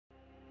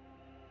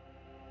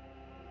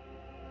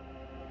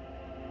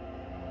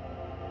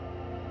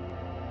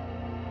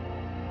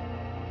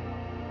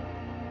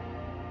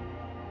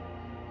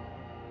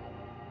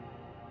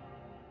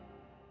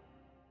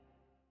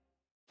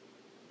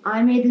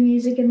I made the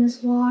music in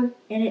this vlog,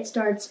 and it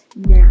starts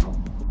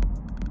now.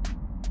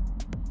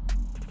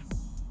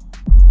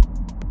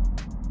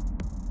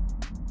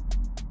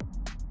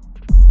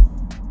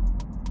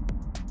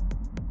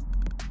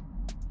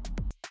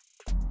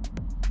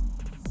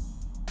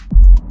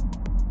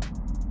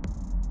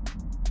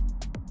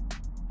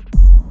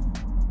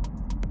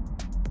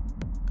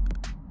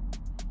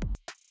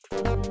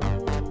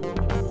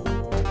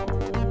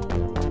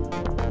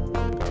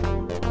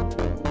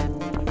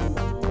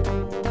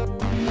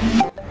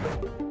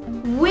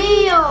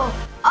 Wheel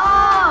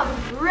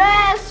of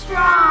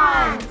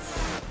Restaurants!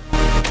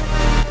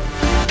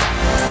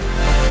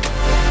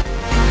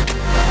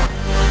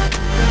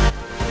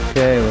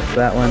 Okay, what's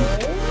that one?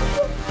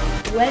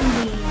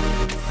 Wendy's.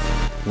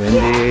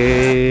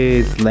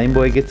 Wendy's. Yes. Lame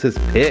Boy gets his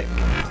pick.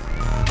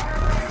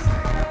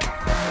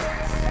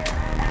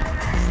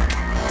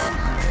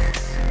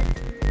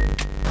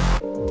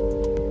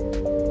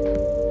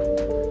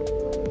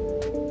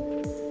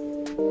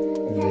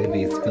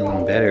 Libby's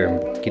feeling better,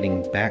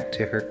 getting back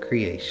to her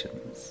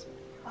creations.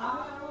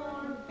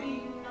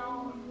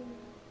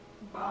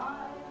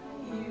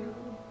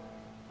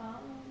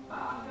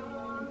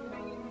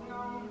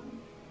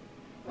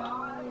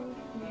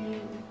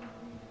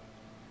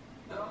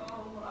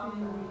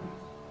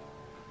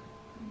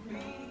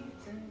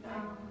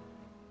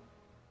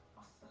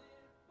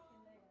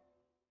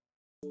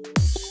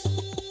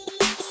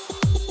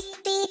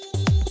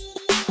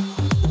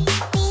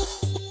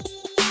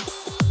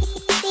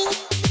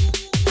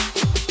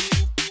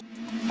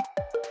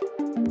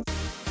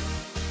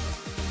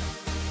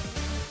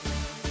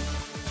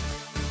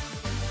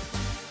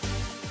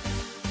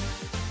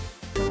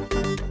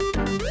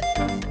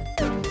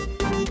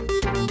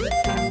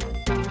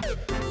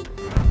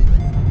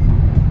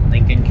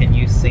 Lincoln, can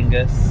you sing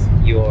us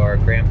your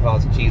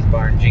Grandpa's Cheese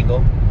Barn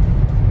jingle?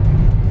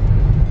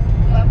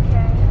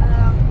 Okay,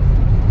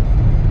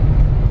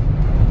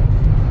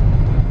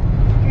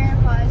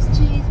 Grandpa's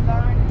Cheese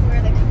Barn,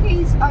 where the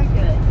cookies are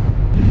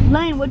good.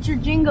 Lane, what's your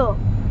jingle?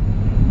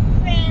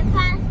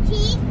 Grandpa's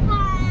Cheese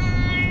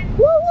Barn.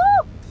 Woo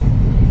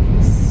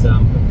woo!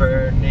 Some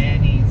prefer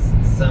nannies,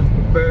 some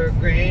prefer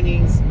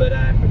grannies, but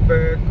I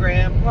prefer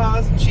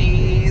Grandpa's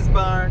Cheese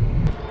Barn.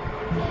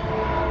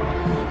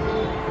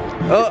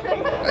 Oh,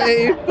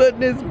 he's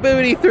putting his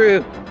booty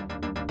through.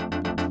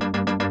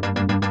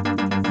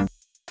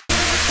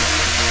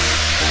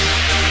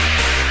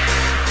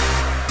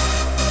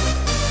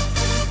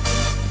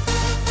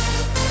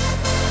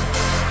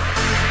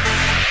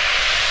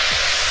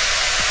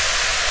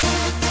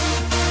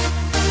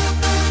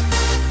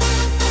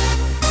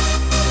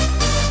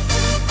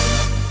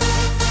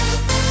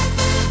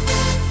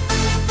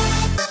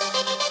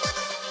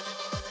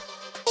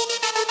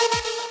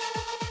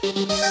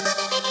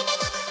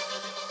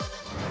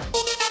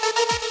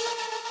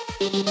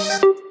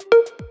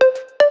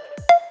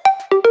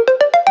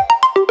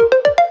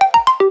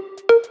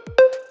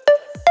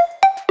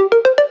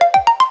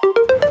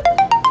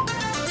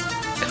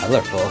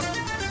 Colorful.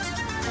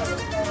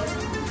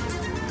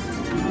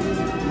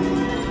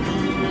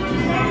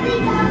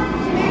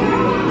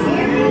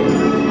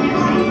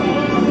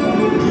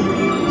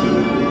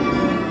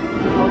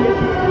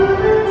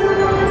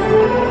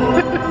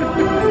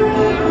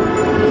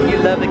 You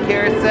love the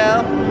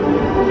carousel?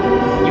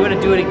 You want to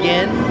do it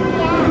again?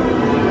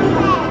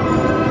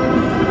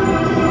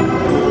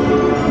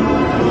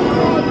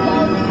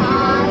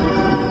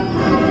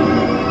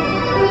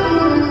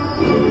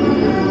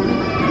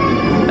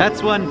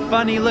 That's one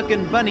funny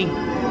looking bunny.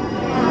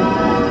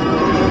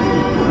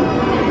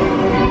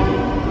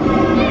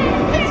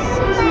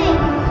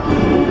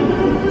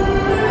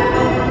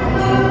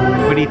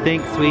 What do you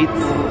think, Sweets?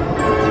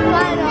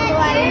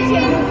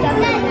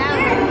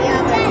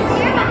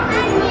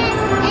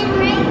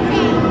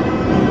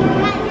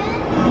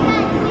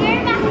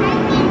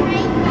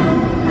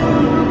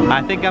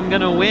 I think I'm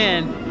gonna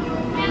win.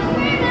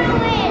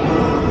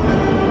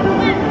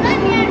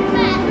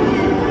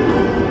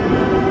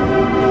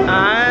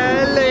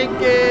 Hi,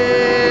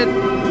 Lincoln.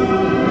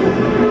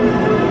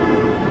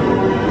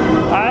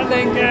 Hi,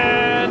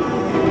 Lincoln.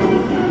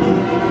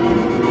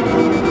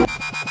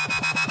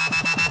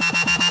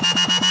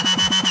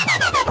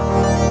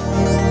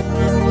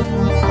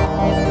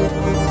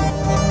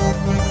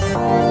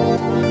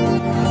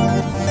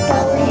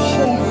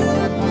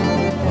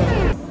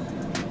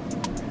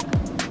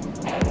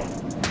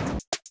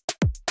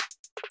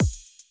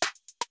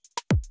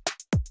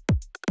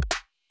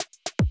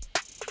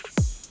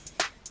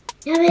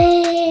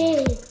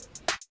 Yummy!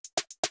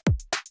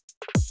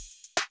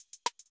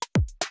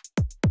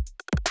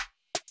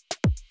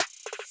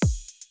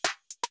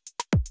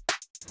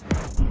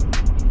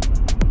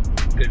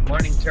 Good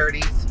morning,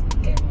 turdies.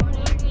 Good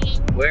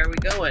morning. Where are we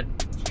going?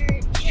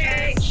 Church.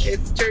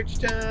 It's church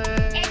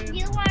time. And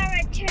you are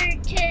a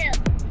turd too.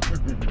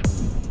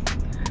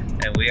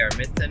 And we are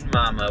missing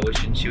Mama,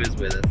 wishing she was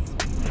with us.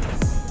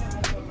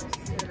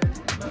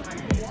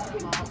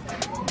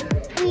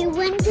 We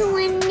went to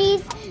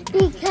Wendy's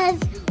because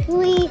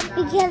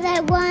because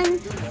I won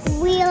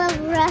Wheel of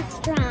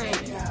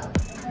Restaurants.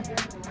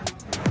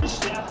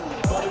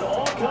 But it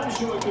all comes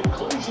to a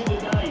conclusion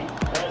tonight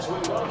as we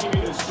welcome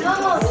you to Super No,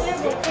 Bowl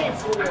terrible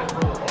kiss. 54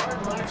 for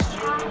Hard Knocks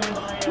Stadium in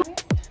Miami.